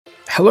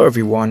Hello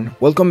everyone,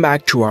 welcome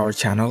back to our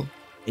channel.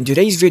 In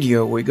today's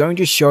video, we're going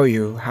to show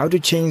you how to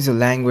change the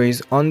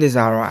language on the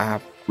Zara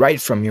app right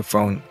from your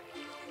phone.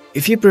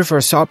 If you prefer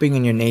shopping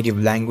in your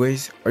native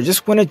language or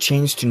just want to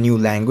change to new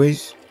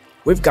language,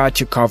 we've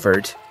got you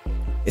covered.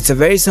 It's a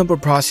very simple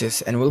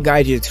process and we'll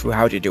guide you through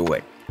how to do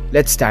it.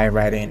 Let's dive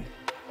right in.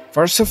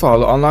 First of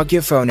all, unlock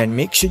your phone and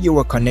make sure you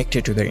are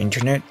connected to the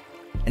internet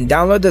and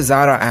download the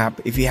Zara app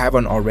if you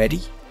haven't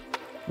already.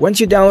 Once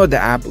you download the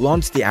app,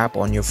 launch the app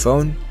on your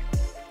phone.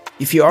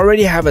 If you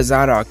already have a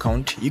Zara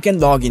account, you can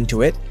log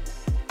into it.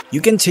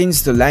 You can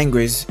change the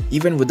language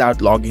even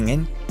without logging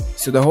in.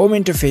 So the home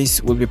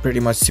interface will be pretty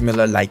much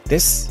similar like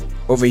this.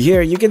 Over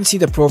here, you can see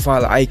the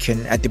profile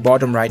icon at the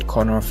bottom right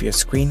corner of your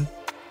screen.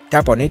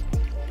 Tap on it.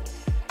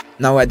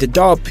 Now at the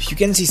top, you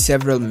can see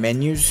several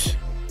menus.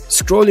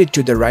 Scroll it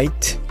to the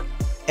right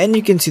and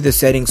you can see the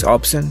settings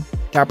option.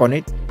 Tap on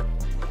it.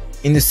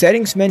 In the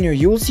settings menu,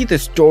 you will see the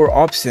store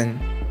option.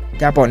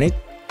 Tap on it.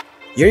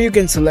 Here you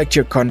can select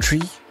your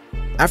country.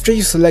 After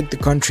you select the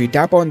country,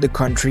 tap on the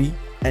country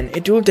and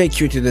it will take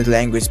you to the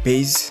language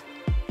page.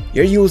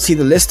 Here you will see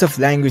the list of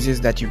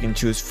languages that you can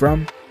choose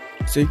from.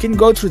 So you can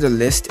go through the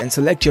list and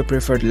select your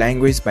preferred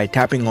language by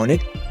tapping on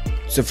it.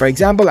 So for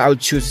example, I'll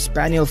choose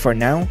Spanish for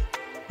now.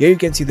 Here you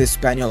can see the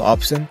Spanish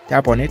option.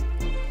 Tap on it.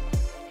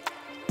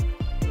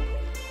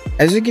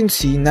 As you can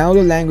see, now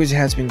the language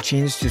has been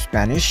changed to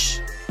Spanish.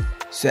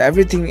 So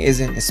everything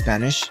is in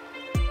Spanish.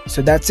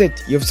 So that's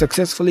it. You've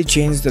successfully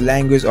changed the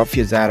language of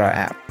your Zara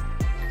app.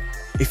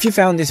 If you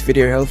found this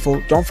video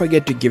helpful, don't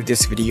forget to give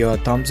this video a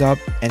thumbs up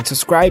and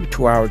subscribe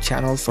to our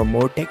channel for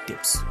more tech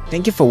tips.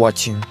 Thank you for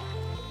watching.